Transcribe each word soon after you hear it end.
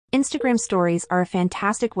Instagram stories are a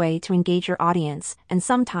fantastic way to engage your audience, and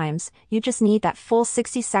sometimes, you just need that full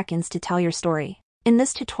 60 seconds to tell your story. In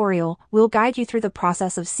this tutorial, we'll guide you through the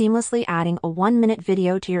process of seamlessly adding a 1-minute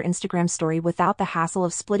video to your Instagram story without the hassle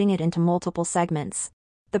of splitting it into multiple segments.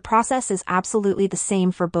 The process is absolutely the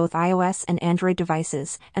same for both iOS and Android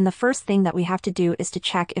devices, and the first thing that we have to do is to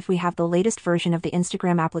check if we have the latest version of the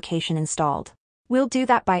Instagram application installed. We'll do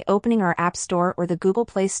that by opening our App Store or the Google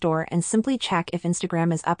Play Store and simply check if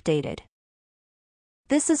Instagram is updated.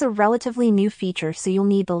 This is a relatively new feature, so you'll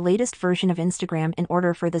need the latest version of Instagram in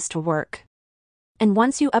order for this to work. And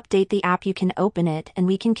once you update the app, you can open it and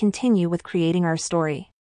we can continue with creating our story.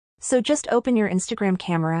 So just open your Instagram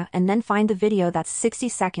camera and then find the video that's 60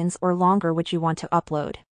 seconds or longer which you want to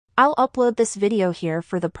upload. I'll upload this video here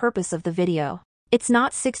for the purpose of the video. It's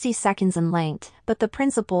not 60 seconds in length, but the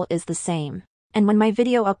principle is the same. And when my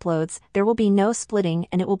video uploads, there will be no splitting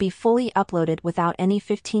and it will be fully uploaded without any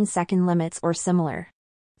 15-second limits or similar.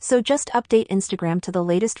 So just update Instagram to the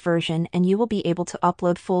latest version and you will be able to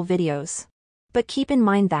upload full videos. But keep in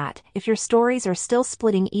mind that, if your stories are still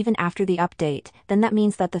splitting even after the update, then that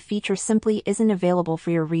means that the feature simply isn't available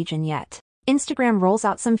for your region yet. Instagram rolls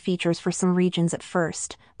out some features for some regions at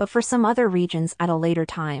first, but for some other regions at a later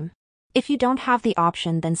time. If you don't have the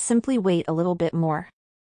option, then simply wait a little bit more.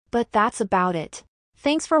 But that's about it.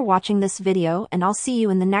 Thanks for watching this video and I'll see you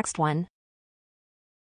in the next one.